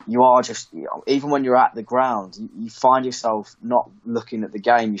is, you are just, even when you're at the ground, you find yourself not looking at the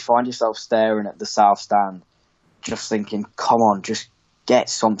game. You find yourself staring at the South Stand, just thinking, come on, just get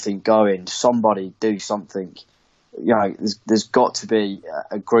something going. Somebody do something. There's got to be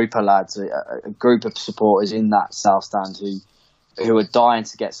a group of lads, a group of supporters in that South Stand who are dying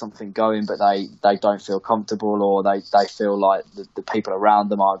to get something going, but they don't feel comfortable, or they feel like the people around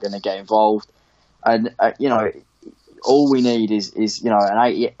them are going to get involved. And all we need is an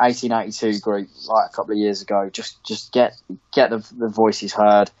 1882 group like a couple of years ago. Just get the voices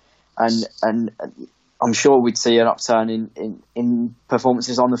heard, and I'm sure we'd see an upturn in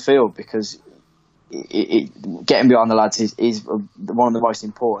performances on the field, because getting behind the lads is one of the most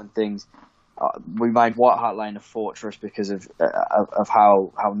important things. We made White Hart Lane a fortress because of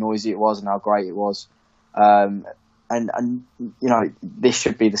how noisy it was and how great it was. This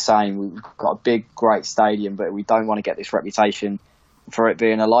should be the same. We've got a big, great stadium, but we don't want to get this reputation for it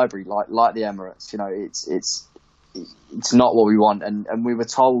being a library like the Emirates. It's not what we want. And we were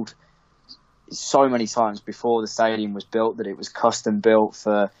told so many times before the stadium was built that it was custom built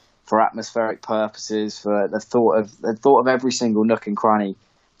for atmospheric purposes, for the thought of every single nook and cranny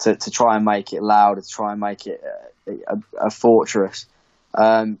to try and make it loud, to try and make it a fortress.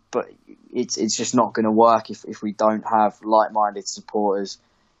 But it's just not going to work if we don't have like-minded supporters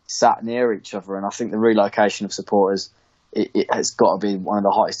sat near each other. And I think the relocation of supporters, it has got to be one of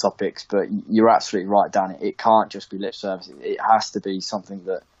the hottest topics. But you're absolutely right, Dan. It can't just be lip service. It has to be something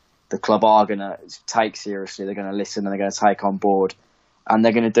that the club are going to take seriously. They're going to listen and they're going to take on board. And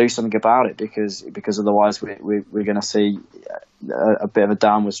they're going to do something about it, because otherwise we're going to see a bit of a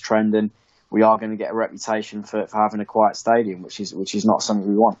downwards trend, and we are going to get a reputation for having a quiet stadium, which is not something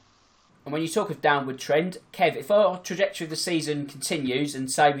we want. And when you talk of downward trend, Kev, if our trajectory of the season continues and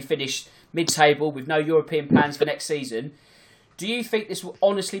say we finish mid-table with no European plans for next season, do you think this will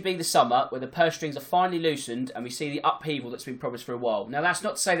honestly be the summer where the purse strings are finally loosened and we see the upheaval that's been promised for a while? Now, that's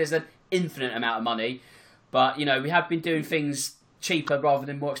not to say there's an infinite amount of money, but we have been doing things cheaper rather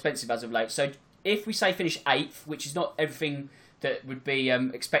than more expensive as of late. So if we say finish 8th, which is not everything that would be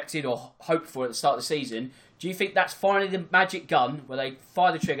expected or hoped for at the start of the season, do you think that's finally the magic gun where they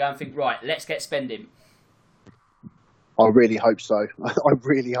fire the trigger and think, right, let's get spending? I really hope so. I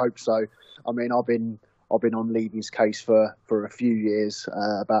really hope so. I mean, I've been on Levy's case for a few years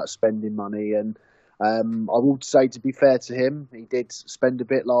about spending money, and I will say, to be fair to him, he did spend a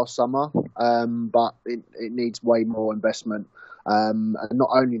bit last summer, but it needs way more investment. And not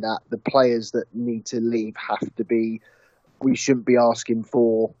only that, the players that need to leave have to be. We shouldn't be asking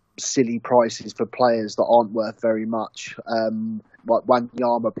for silly prices for players that aren't worth very much. like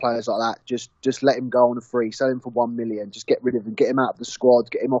Wanyama, players like that, just let him go on a free, sell him for 1 million, just get rid of him, get him out of the squad,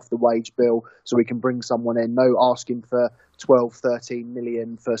 get him off the wage bill so we can bring someone in. No asking for 12, 13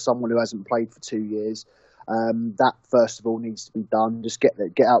 million for someone who hasn't played for 2 years. That first of all needs to be done. Just get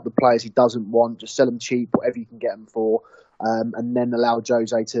out the players he doesn't want, just sell them cheap, whatever you can get them for, and then allow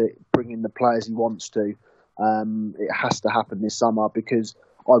Jose to bring in the players he wants to. It has to happen this summer because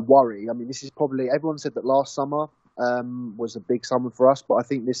I worry. I mean, this is probably, everyone said that last summer was a big summer for us, but I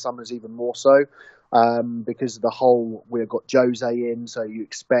think this summer is even more so because of the whole, we've got Jose in, so you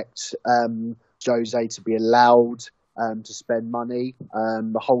expect Jose to be allowed to spend money.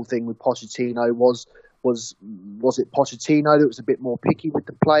 The whole thing with Pochettino was it Pochettino that was a bit more picky with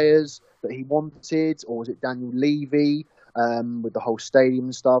the players that he wanted, or was it Daniel Levy with the whole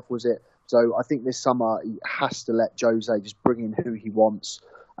stadium stuff? Was it? So I think this summer he has to let Jose just bring in who he wants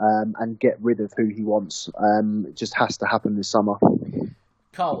and get rid of who he wants. It just has to happen this summer.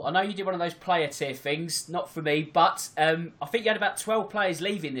 Cole, I know you did one of those player tier things, not for me, but I think you had about 12 players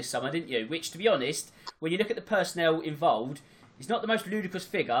leaving this summer, didn't you? Which, to be honest, when you look at the personnel involved, it's not the most ludicrous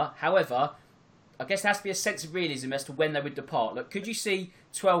figure. However, I guess there has to be a sense of realism as to when they would depart. Look, could you see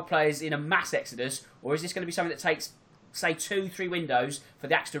 12 players in a mass exodus, or is this going to be something that takes, say, 2-3 windows for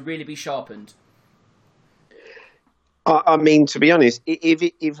the axe to really be sharpened? I mean, to be honest,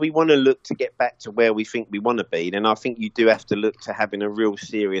 if we want to look to get back to where we think we want to be, then I think you do have to look to having a real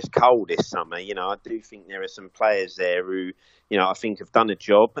serious goal this summer. You know, I do think there are some players there who, you know, I think have done a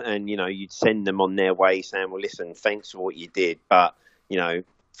job, and, you know, you'd send them on their way saying, well, listen, thanks for what you did, but, you know,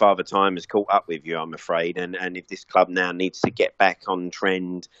 Father Time has caught up with you, I'm afraid. And if this club now needs to get back on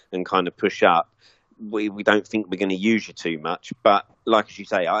trend and kind of push up, we don't think we're going to use you too much. But like as you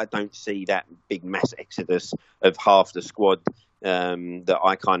say, I don't see that big mass exodus of half the squad that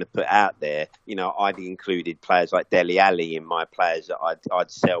I kind of put out there. You know, I'd included players like Dele Alli in my players that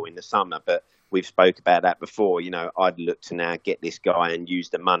I'd sell in the summer. But we've spoke about that before. You know, I'd look to now get this guy and use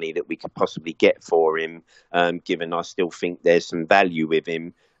the money that we could possibly get for him, given I still think there's some value with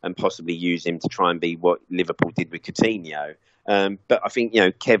him, and possibly use him to try and be what Liverpool did with Coutinho. But I think, you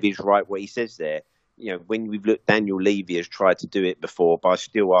know, Kev is right what he says there. You know, when we've looked, Daniel Levy has tried to do it before by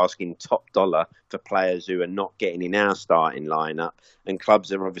still asking top dollar for players who are not getting in our starting lineup. And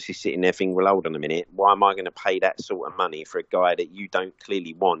clubs are obviously sitting there thinking, well, hold on a minute, why am I going to pay that sort of money for a guy that you don't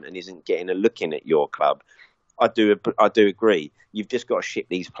clearly want and isn't getting a look in at your club? I do agree. You've just got to ship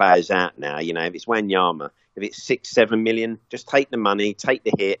these players out now. You know, if it's Wanyama, if it's 6-7 million, just take the money, take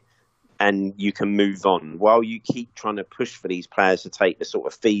the hit, and you can move on. While you keep trying to push for these players to take the sort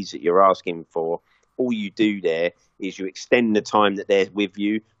of fees that you're asking for, all you do there is you extend the time that they're with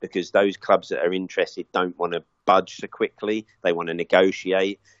you, because those clubs that are interested don't want to budge so quickly. They want to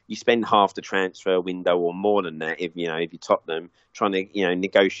negotiate. You spend half the transfer window or more than that if you're Tottenham trying to, you know,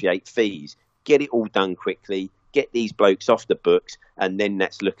 negotiate fees. Get it all done quickly. Get these blokes off the books, and then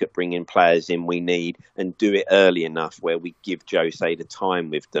let's look at bringing players in we need, and do it early enough where we give Jose the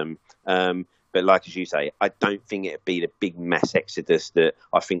time with them. But like as you say, I don't think it'd be the big mass exodus that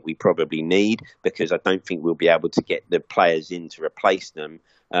I think we probably need, because I don't think we'll be able to get the players in to replace them.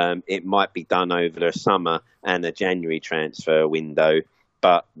 It might be done over the summer and a January transfer window,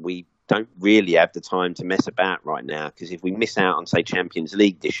 but we don't really have the time to mess about right now, because if we miss out on, say, Champions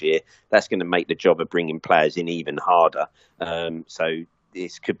League this year, that's going to make the job of bringing players in even harder. So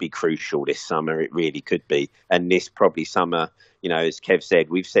this could be crucial this summer. It really could be. And this probably summer, you know, as Kev said,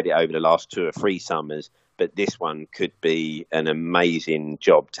 we've said it over the last 2 or 3 summers, but this one could be an amazing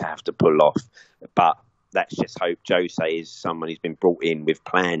job to have to pull off. But let's just hope Jose is someone who's been brought in with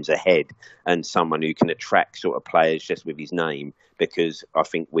plans ahead, and someone who can attract sort of players just with his name, because I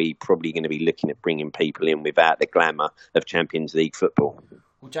think we're probably going to be looking at bringing people in without the glamour of Champions League football.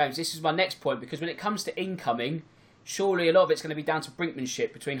 Well, James, this is my next point, because when it comes to incoming, surely a lot of it's going to be down to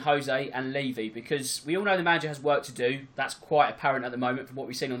brinkmanship between Jose and Levy, because we all know the manager has work to do. That's quite apparent at the moment from what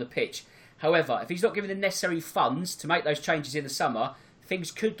we've seen on the pitch. However, if he's not given the necessary funds to make those changes in the summer,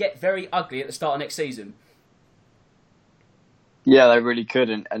 things could get very ugly at the start of next season. Yeah, they really could,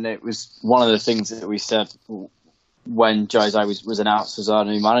 and it was one of the things that we said when Jose was announced as our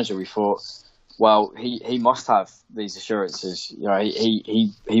new manager. We thought, well, he must have these assurances. You know,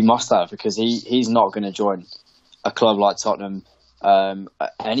 he must have, because he's not going to join a club like Tottenham,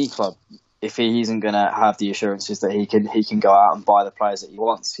 any club, if he isn't going to have the assurances that he can go out and buy the players that he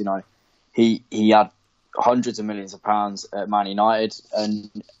wants. You know, he had hundreds of millions of pounds at Man United,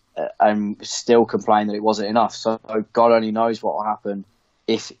 and still complained that it wasn't enough. So God only knows what will happen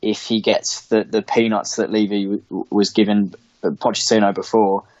if he gets the peanuts that Levy was given Pochettino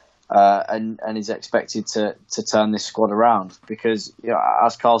before. and is expected to turn this squad around. Because, you know,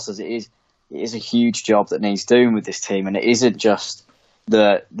 as Carl says, it is a huge job that needs doing with this team, and it isn't just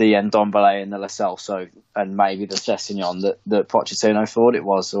the Ndombele and the Lo Celso and maybe the Sessegnon that Pochettino thought it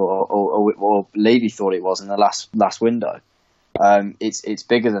was, or Levy thought it was in the last window. It's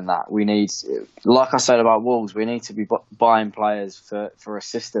bigger than that. We need, like I said about Wolves, we need to be buying players for a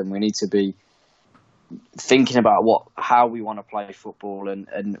system. We need to be thinking about how we want to play football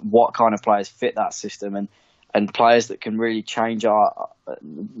and what kind of players fit that system, and players that can really change the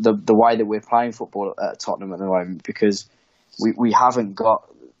way that we're playing football at Tottenham at the moment, because we haven't got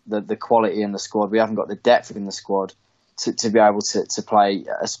the quality in the squad. We haven't got the depth in the squad to be able to play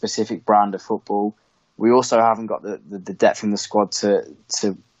a specific brand of football. We also haven't got the depth in the squad to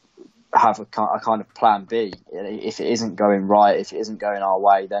have a kind of plan B. If it isn't going right, if it isn't going our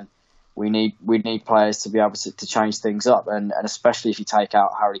way, then we need players to be able to change things up. And especially if you take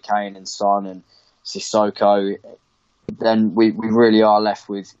out Harry Kane and Son and Sissoko, then we really are left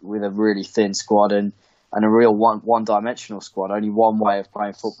with a really thin squad and a real one-dimensional squad, only one way of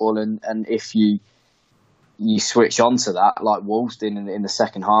playing football. And if you switch on to that, like Wolves did in the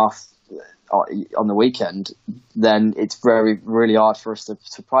second half on the weekend, then it's really hard for us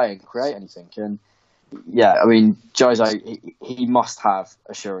to play and create anything. And yeah, I mean, Jose, he must have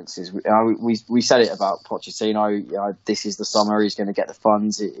assurances. We said it about Pochettino. You know, this is the summer; he's going to get the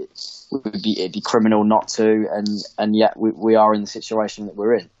funds. It'd be criminal not to, and yet we are in the situation that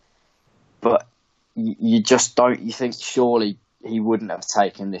we're in. But you just don't. You think surely he wouldn't have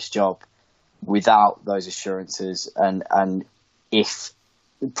taken this job without those assurances, and if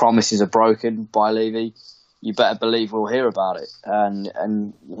promises are broken by Levy, you better believe we'll hear about it.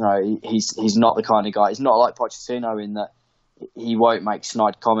 And you know, he's not the kind of guy. He's not like Pochettino in that he won't make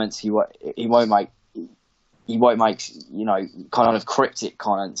snide comments. He won't make you know, kind of cryptic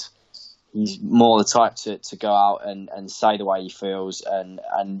comments. He's more the type to go out and say the way he feels,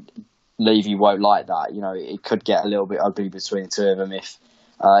 and Levy won't like that. You know, it could get a little bit ugly between the two of them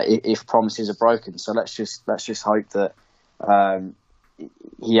if promises are broken. So let's just hope that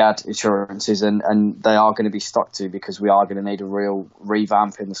he had assurances and they are going to be stuck to, because we are going to need a real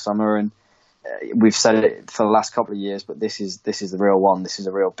revamp in the summer. And we've said it for the last couple of years, but this is the real one. This is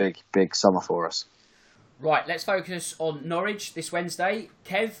a real big summer for us. Right, let's focus on Norwich this Wednesday.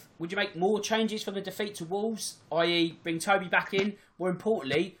 Kev, would you make more changes from the defeat to Wolves, i.e. bring Toby back in? More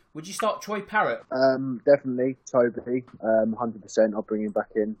importantly, would you start Troy Parrott? Definitely, Toby, 100%. I'll bring him back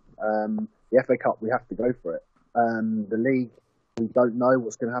in. The FA Cup, we have to go for it. The league, we don't know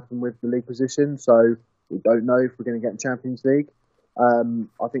what's going to happen with the league position, so we don't know if we're going to get in Champions League.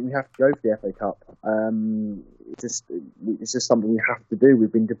 I think we have to go for the FA Cup. It's just something we have to do.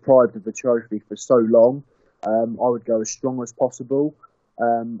 We've been deprived of the trophy for so long. I would go as strong as possible.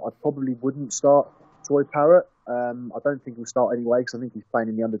 I probably wouldn't start Troy Parrott. I don't think he'll start anyway, because I think he's playing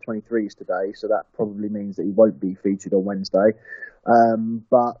in the under-23s today, so that probably means that he won't be featured on Wednesday.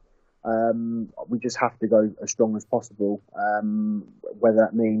 But we just have to go as strong as possible, whether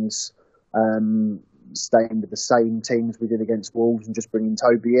that means staying with the same teams we did against Wolves and just bringing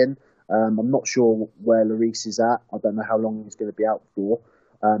Toby in. I'm not sure where Lloris is at. I don't know how long he's going to be out for,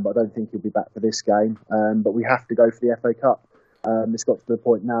 but I don't think he'll be back for this game. But we have to go for the FA Cup. It's got to the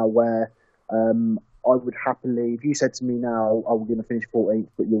point now where I would happily, if you said to me now, we're going to finish 14th,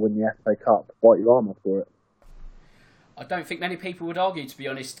 but you'll win the FA Cup, bite your arm off for it. I don't think many people would argue, to be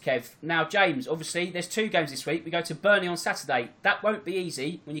honest, Kev. Now, James, obviously, there's 2 games this week. We go to Burnley on Saturday. That won't be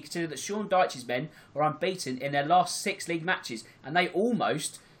easy when you consider that Sean Dyche's men are unbeaten in their last 6 league matches, and they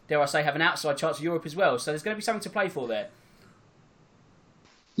almost, dare I say, have an outside chance of Europe as well. So there's going to be something to play for there.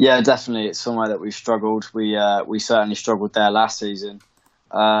 Yeah, definitely. It's somewhere that we've struggled. We certainly struggled there last season.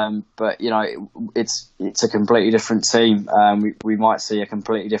 But, you know, it's a completely different team. We might see a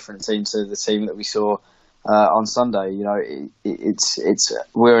completely different team to the team that we saw on Sunday. You know,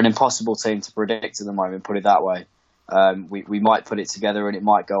 we're an impossible team to predict at the moment, put it that way. We might put it together and it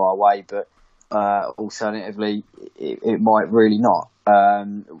might go our way, but alternatively, it might really not.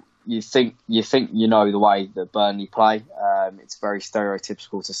 You think you know the way that Burnley play. It's very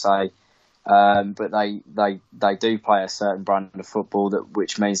stereotypical to say, but they do play a certain brand of football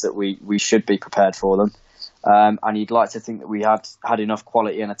which means that we should be prepared for them. And you'd like to think that we had enough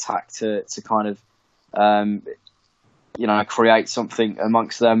quality and attack to kind of you know, create something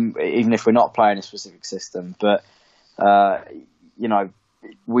amongst them, even if we're not playing a specific system. But you know,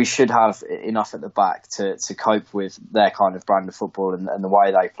 we should have enough at the back to cope with their kind of brand of football and the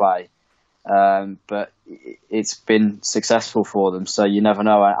way they play. But it's been successful for them, so you never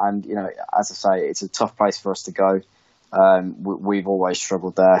know. And you know, as I say, it's a tough place for us to go. we've always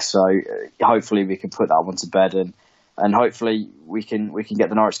struggled there. So hopefully we can put that one to bed, and hopefully we can get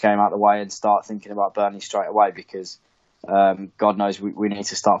the Norwich game out of the way and start thinking about Burnley straight away, because God knows we need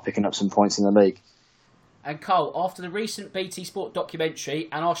to start picking up some points in the league. And Cole, after the recent BT Sport documentary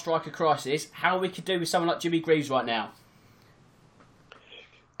and our striker crisis, how we could do with someone like Jimmy Greaves right now?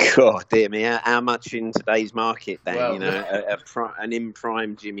 God dear me, how much in today's market then? Well, an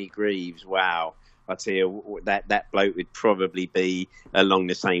in-prime Jimmy Greaves, wow. I tell you, that bloke would probably be along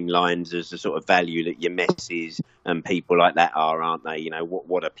the same lines as the sort of value that your Messis and people like that are, aren't they?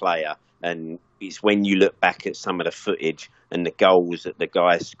 What a player. And it's when you look back at some of the footage and the goals that the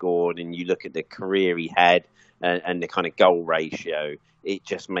guy scored, and you look at the career he had and the kind of goal ratio, it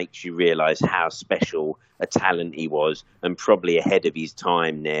just makes you realise how special a talent he was, and probably ahead of his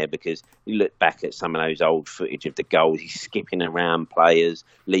time there, because you look back at some of those old footage of the goals, he's skipping around players,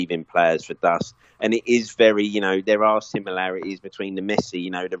 leaving players for dust. And it is very, there are similarities between the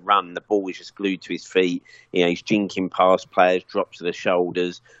Messi, the run, the ball is just glued to his feet, he's jinking past players, drops to the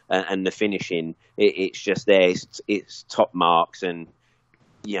shoulders, and the finishing, it's just there, it's top marks, and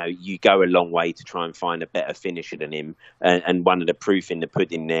you go a long way to try and find a better finisher than him. And one of the proof in the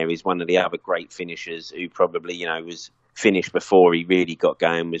pudding there is one of the other great finishers who probably, was finished before he really got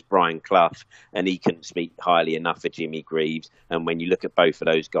going, was Brian Clough. And he couldn't speak highly enough of Jimmy Greaves. And when you look at both of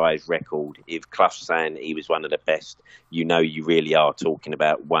those guys' record, if Clough's saying he was one of the best, you really are talking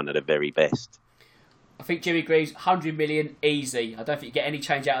about one of the very best. I think Jimmy Greaves, 100 million, easy. I don't think you get any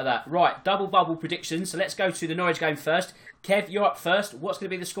change out of that. Right, double bubble predictions. So let's go to the Norwich game first. Kev, you're up first. What's going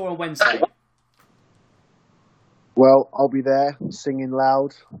to be the score on Wednesday? Well, I'll be there singing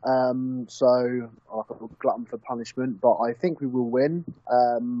loud, so I'll glutton for punishment, but I think we will win.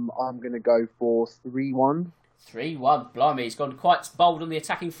 I'm going to go for 3-1. 3-1, blimey, he's gone quite bold on the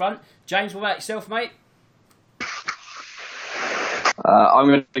attacking front. James, what about yourself, mate? I'm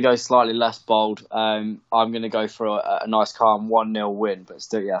going to go slightly less bold. I'm going to go for a nice calm 1-0 win, but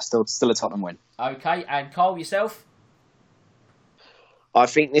still a Tottenham win. Okay, and Cole, yourself? I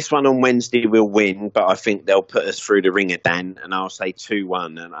think this one on Wednesday will win, but I think they'll put us through the ringer, Dan, and I'll say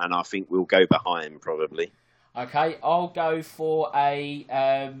 2-1, and I think we'll go behind probably. Okay, I'll go for a...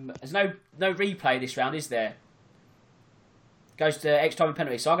 there's no replay this round, is there? Goes to extra time and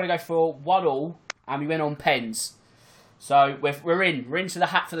penalty. So I'm going to go for 1-1, and we went on pens. So we're into the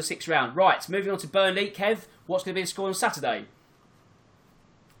hat for the 6th round. Right, moving on to Burnley. Kev, what's going to be the score on Saturday?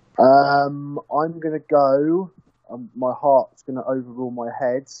 I'm going to go... my heart's going to overrule my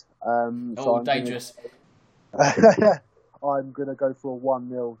head. So dangerous. I'm going to go for a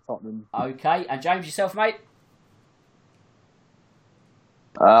 1-0 Tottenham. Okay, and James, yourself, mate?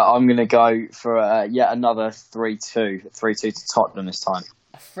 I'm going to go for yet another 3-2. 3-2 to Tottenham this time.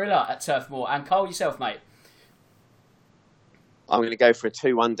 A thriller at Turf Moor. And Cole, yourself, mate? I'm going to go for a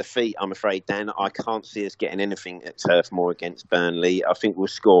 2-1 defeat, I'm afraid, Dan. I can't see us getting anything at Turf Moor against Burnley. I think we'll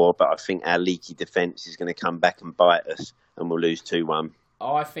score, but I think our leaky defence is going to come back and bite us, and we'll lose 2-1.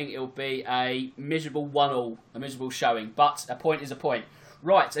 I think it'll be a miserable 1-1, a miserable showing, but a point is a point.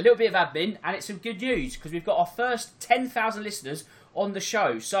 Right, a little bit of admin, and it's some good news, because we've got our first 10,000 listeners on the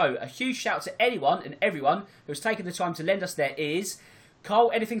show. So, a huge shout to anyone and everyone who's taken the time to lend us their ears. Cole,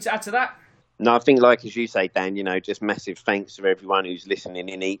 anything to add to that? No, I think, as you say, Dan, just massive thanks to everyone who's listening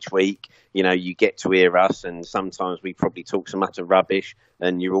in each week. You get to hear us, and sometimes we probably talk some utter rubbish,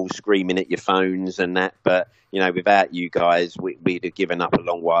 and you're all screaming at your phones and that. But, without you guys, we'd have given up a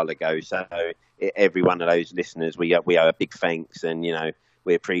long while ago. So every one of those listeners, we owe a big thanks, and,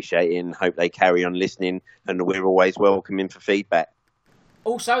 we appreciate it and hope they carry on listening, and we're always welcoming for feedback.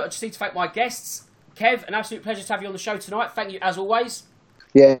 Also, I just need to thank my guests. Kev, an absolute pleasure to have you on the show tonight. Thank you, as always.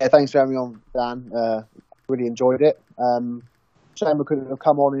 Yeah, thanks for having me on, Dan. Really enjoyed it. Shame I couldn't have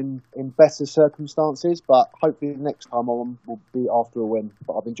come on in better circumstances, but hopefully the next time on will be after a win.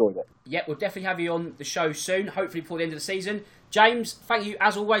 But I've enjoyed it. Yeah, we'll definitely have you on the show soon, hopefully before the end of the season. James, thank you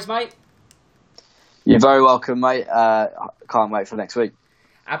as always, mate. You're very welcome, mate. Can't wait for next week.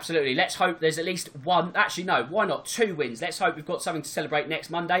 Absolutely. Let's hope there's at least one. Actually, no, why not 2 wins? Let's hope we've got something to celebrate next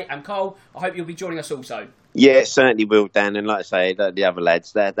Monday. And Cole, I hope you'll be joining us also. Yeah, certainly will, Dan. And like I say, the other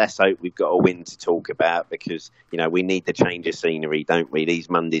lads, let's hope we've got a win to talk about, because, we need the change of scenery, don't we? These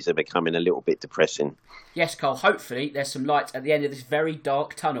Mondays are becoming a little bit depressing. Yes, Cole. Hopefully there's some light at the end of this very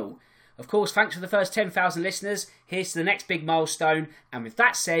dark tunnel. Of course, thanks for the first 10,000 listeners. Here's to the next big milestone. And with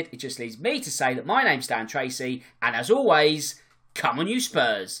that said, it just leaves me to say that my name's Dan Tracy. And as always, come on you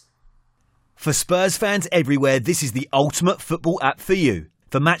Spurs. For Spurs fans everywhere, this is the ultimate football app for you.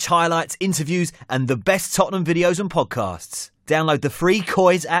 For match highlights, interviews, and the best Tottenham videos and podcasts. Download the free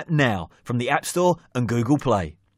Koiz app now from the App Store and Google Play.